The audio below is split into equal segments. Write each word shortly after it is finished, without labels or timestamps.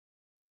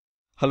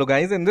Hello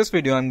guys, in this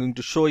video I'm going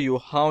to show you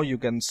how you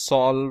can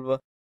solve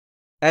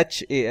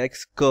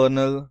HAX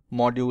kernel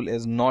module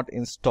is not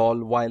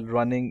installed while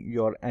running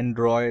your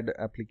Android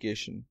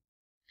application.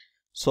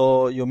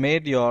 So you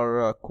made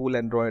your cool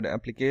Android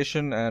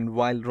application, and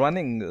while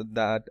running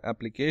that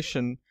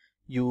application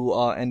you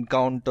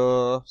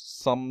encounter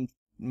some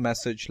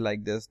message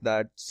like this,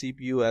 that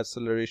CPU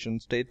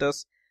acceleration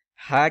status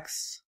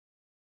HAX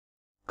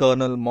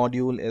kernel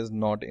module is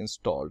not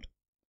installed.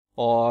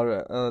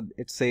 Or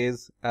it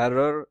says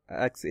error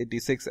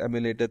x86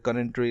 emulator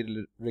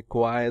currently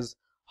requires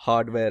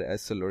hardware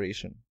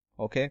acceleration.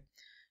 Okay,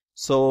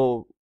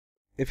 so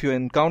if you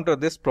encounter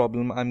this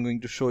problem, I'm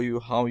going to show you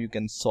how you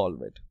can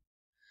solve it.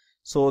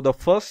 So the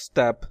first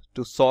step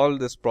to solve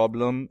this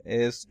problem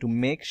is to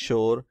make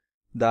sure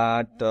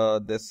that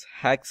this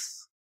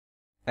HAX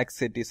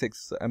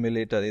x86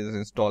 emulator is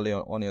installed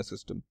on your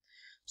system.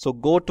 So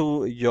go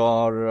to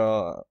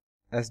your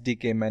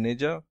SDK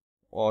manager,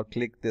 or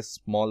click this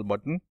small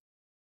button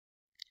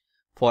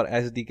for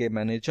SDK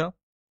manager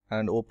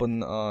and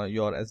open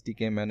your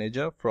SDK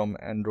manager from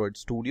Android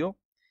Studio,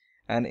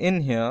 and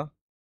in here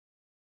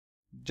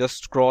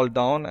just scroll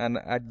down, and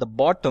at the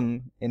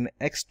bottom in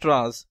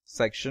extras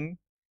section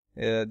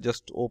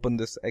just open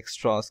this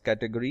extras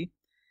category,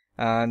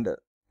 and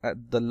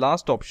at the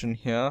last option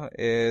here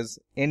is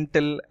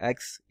Intel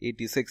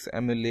x86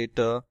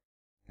 emulator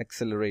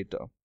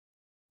accelerator.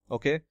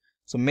 Okay,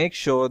 so make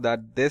sure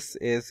that this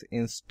is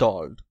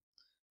installed,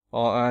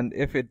 and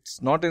if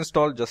it's not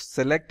installed, just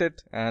select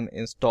it and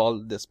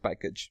install this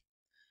package.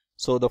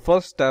 So the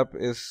first step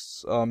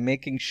is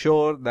making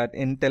sure that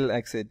Intel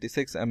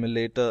x86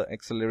 emulator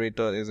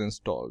accelerator is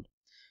installed.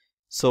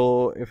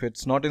 So if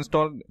it's not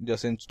installed,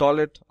 just install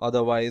it.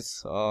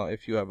 Otherwise,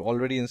 if you have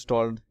already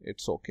installed,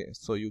 it's okay,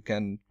 so you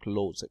can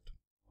close it.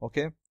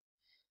 Okay,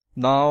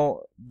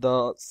 now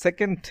the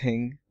second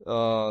thing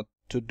to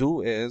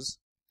do is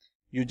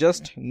you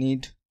just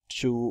need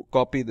to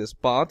copy this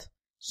path.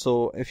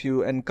 So if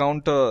you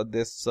encounter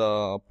this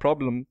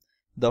problem,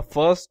 the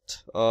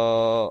first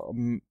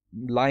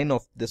line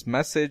of this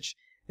message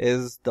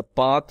is the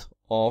path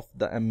of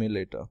the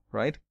emulator,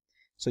 right?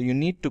 So you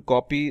need to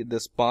copy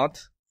this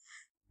path,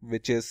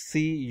 which is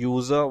C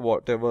user,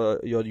 whatever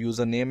your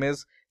username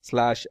is,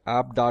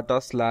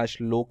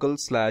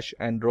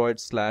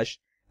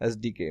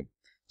 /app/data/local/android/SDK.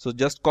 So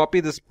just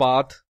copy this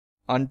path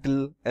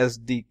until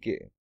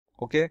SDK.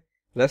 Okay,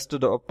 rest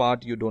of the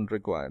part you don't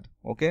require.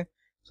 Okay,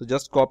 so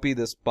just copy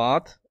this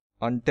path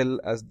until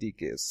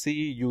SDK.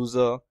 C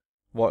user,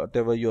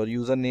 whatever your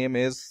username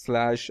is,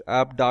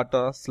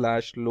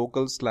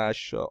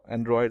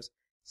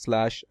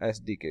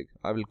 /app/data/local/android/SDK.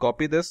 I will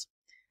copy this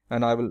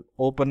and I will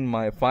open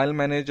my file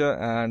manager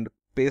and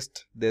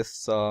paste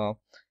this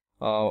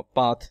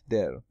path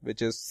there,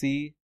 which is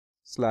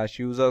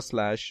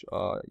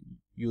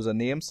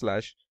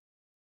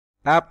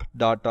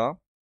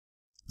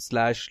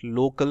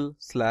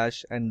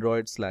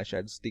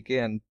C/user/username/app/data/local/android/SDK,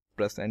 and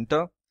press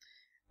enter,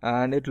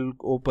 and it will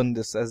open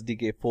this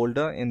SDK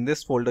folder. In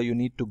this folder you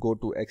need to go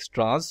to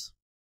extras,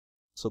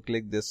 so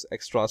click this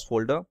extras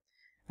folder,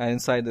 and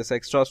inside this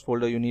extras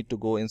folder you need to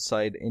go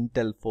inside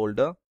Intel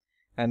folder,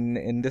 and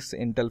in this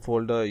Intel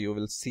folder you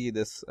will see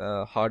this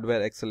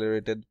hardware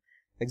accelerated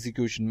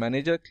execution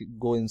manager.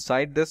 Go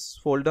inside this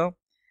folder,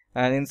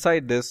 and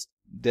inside this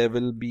there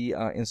will be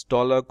an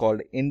installer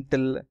called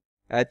Intel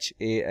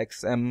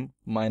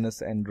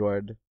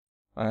HAXM-Android,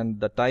 and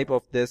the type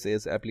of this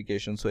is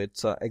application, so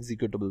it's a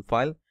executable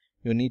file.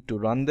 You need to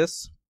run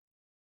this,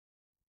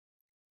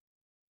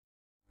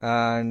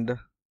 and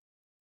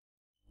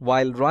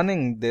while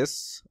running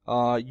this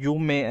you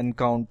may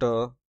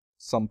encounter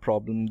some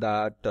problem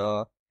that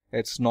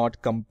it's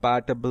not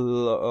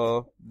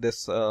compatible,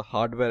 this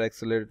hardware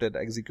accelerated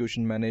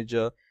execution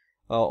manager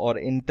or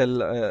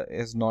Intel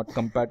is not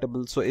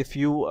compatible. So if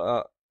you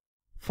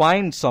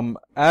find some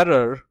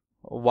error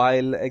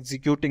while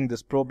executing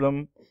this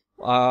program,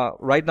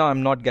 right now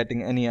I'm not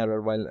getting any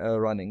error while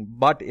running,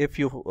 but if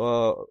you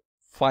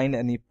find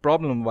any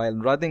problem while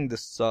running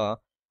this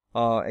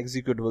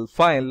executable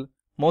file,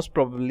 most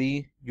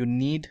probably you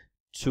need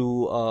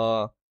to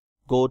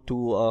go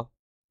to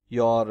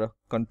your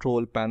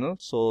control panel.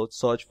 So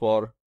search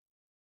for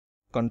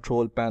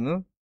control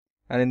panel,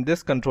 and in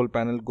this control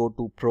panel go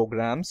to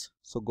programs.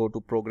 So go to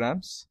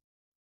programs,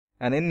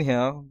 and in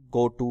here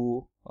go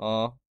to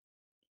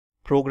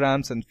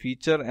programs and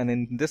feature, and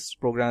in this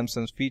programs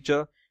and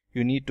feature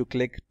you need to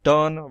click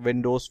turn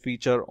Windows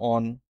feature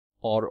on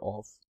or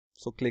off.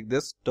 So click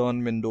this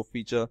turn window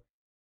feature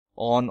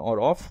on or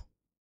off,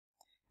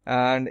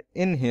 and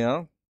in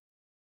here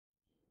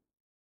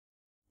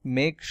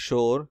make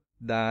sure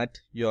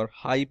that your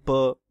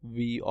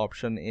Hyper-V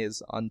option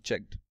is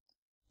unchecked.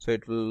 So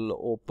it will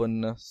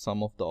open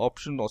some of the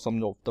options or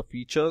some of the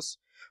features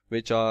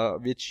which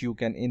you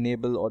can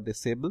enable or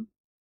disable.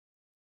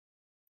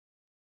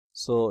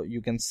 So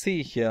you can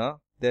see here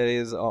there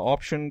is an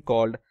option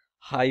called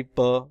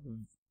Hyper-V.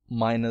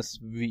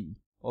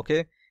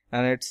 Okay,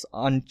 and it's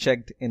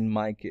unchecked in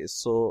my case.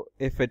 So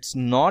if it's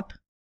not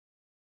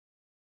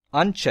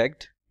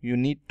unchecked, you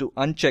need to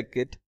uncheck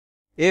it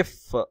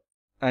if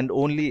and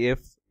only if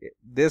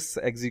this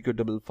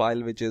executable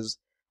file, which is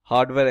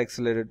hardware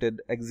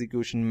accelerated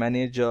execution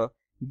manager,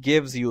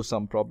 gives you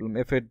some problem.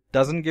 If it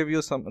doesn't give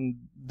you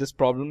this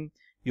problem,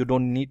 you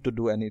don't need to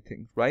do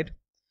anything, right?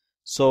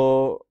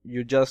 So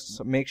you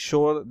just make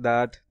sure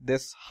that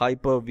this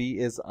Hyper-V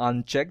is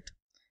unchecked,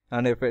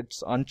 and if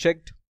it's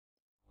unchecked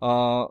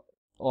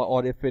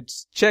or if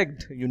it's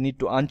checked, you need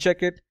to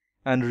uncheck it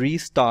and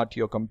restart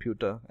your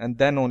computer, and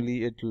then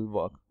only it will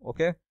work.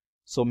 Okay,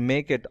 so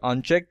make it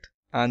unchecked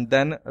and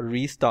then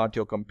restart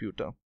your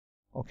computer.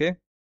 Okay,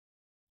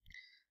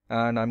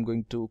 and I'm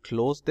going to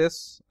close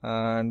this,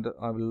 and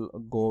I will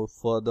go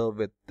further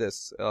with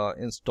this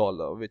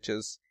installer, which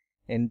is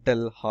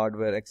Intel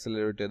hardware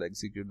accelerated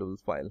executable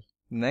file.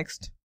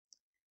 Next,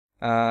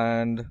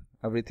 and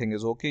everything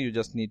is okay. You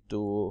just need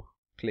to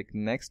click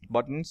next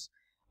buttons.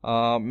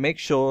 Make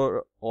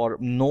sure or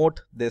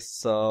note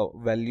this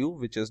value,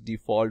 which is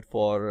default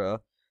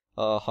for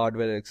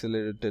hardware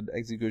accelerated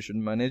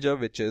execution manager,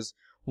 which is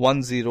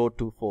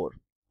 1024.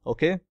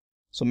 Okay,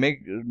 so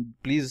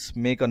please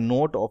make a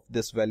note of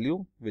this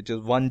value, which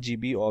is 1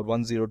 GB or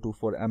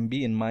 1024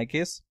 MB in my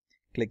case.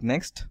 Click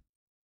next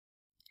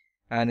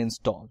and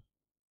install,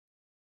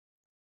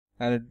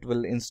 and it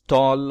will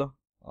install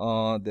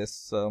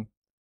this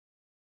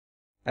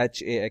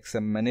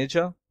HAXM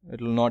manager. It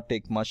will not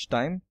take much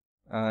time,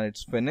 and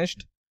it's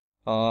finished.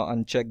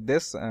 Uncheck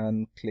this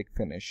and click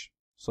finish.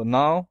 So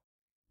now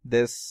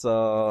this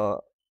Intel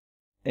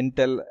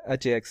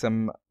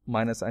HAXM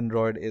minus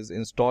Android is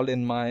installed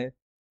in my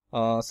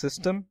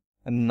system,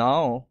 and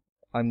now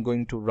I'm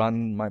going to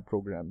run my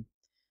program.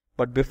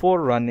 But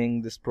before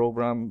running this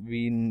program,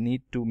 we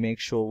need to make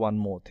sure one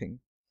more thing.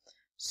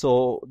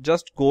 So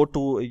just go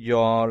to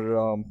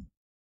your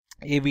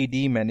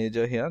AVD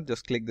manager here.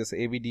 Just click this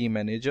AVD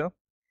manager,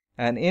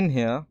 and in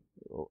here,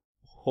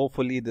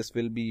 hopefully this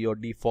will be your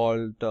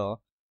default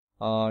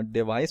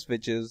device,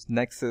 which is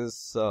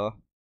Nexus,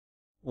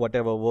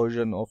 whatever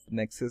version of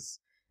Nexus.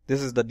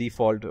 This is the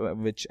default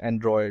which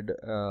Android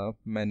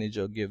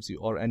manager gives you,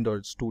 or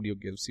Android Studio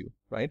gives you,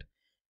 right?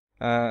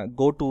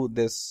 Go to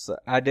this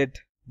edit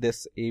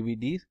this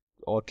AVD,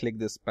 or click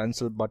this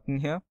pencil button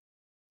here,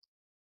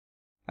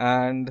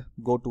 and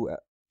go to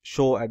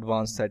show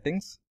advanced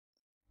settings,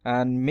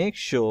 and make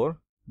sure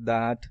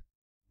that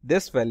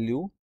this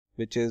value,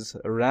 which is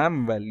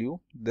RAM value,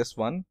 this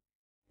one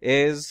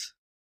is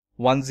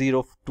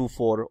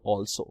 1024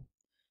 also.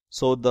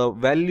 So the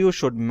value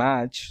should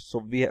match. So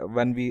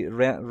when we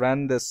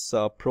ran this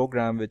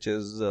program, which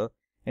is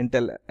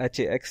Intel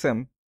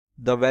HAXM,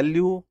 the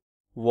value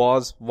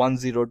was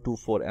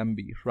 1024 MB,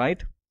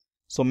 right?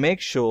 So make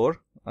sure,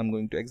 I'm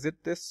going to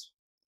exit this,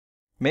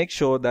 make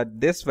sure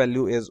that this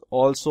value is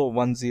also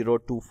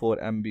 1024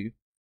 MB.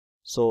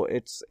 So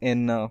it's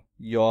in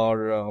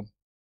your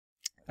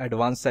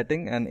advanced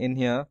setting, and in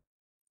here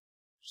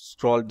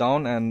scroll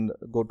down and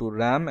go to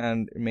RAM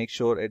and make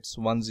sure it's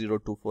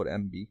 1024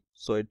 MB.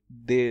 So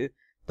the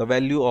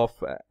value of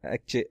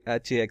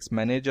HAX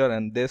manager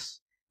and this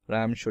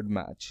RAM should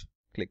match.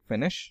 Click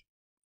finish,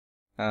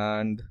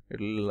 and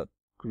it'll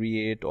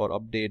create or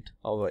update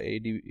our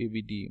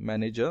AVD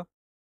manager.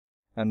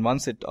 And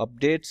once it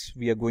updates,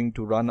 we are going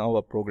to run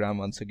our program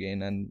once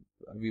again, and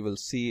we will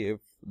see if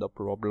the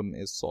problem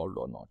is solved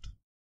or not.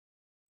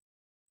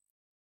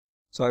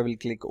 So I will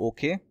click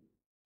OK,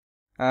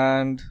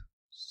 and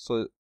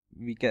so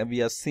we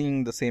are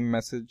seeing the same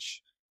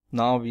message.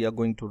 Now we are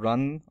going to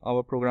run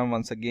our program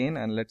once again,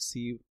 and let's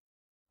see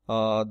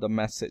the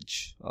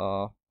message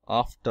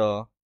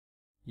after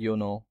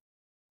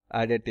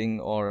editing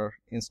or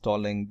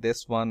installing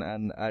this one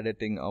and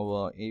editing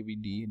our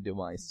AVD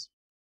device.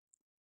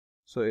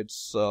 So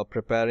it's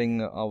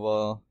preparing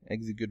our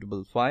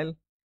executable file.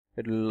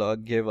 It will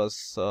give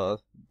us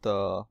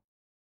the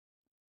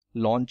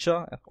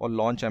launcher or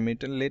launch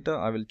emulator.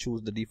 I will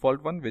choose the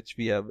default one which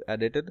we have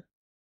edited,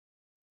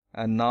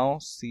 and now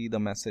see the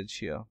message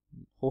here.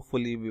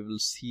 Hopefully we will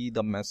see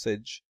the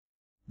message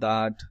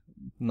that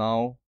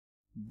now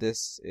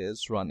this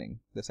is running,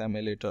 this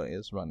emulator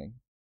is running.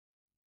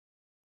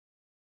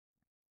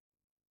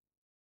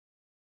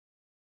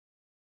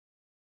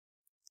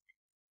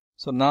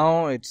 So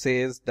now it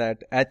says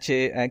that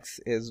HAX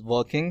is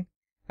working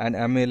and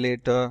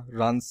emulator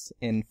runs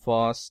in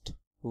fast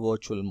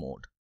virtual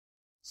mode.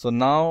 So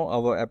now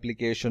our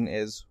application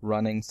is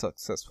running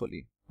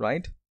successfully,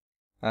 right?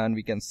 And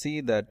we can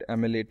see that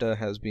emulator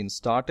has been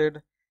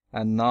started,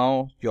 and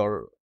now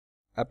your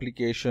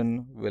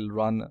application will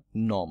run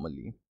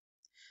normally.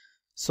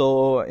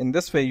 So in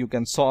this way you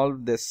can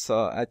solve this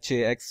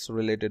HAX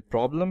related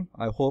problem.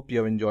 I hope you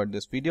have enjoyed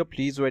this video.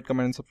 Please rate,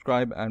 comment and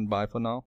subscribe, and bye for now.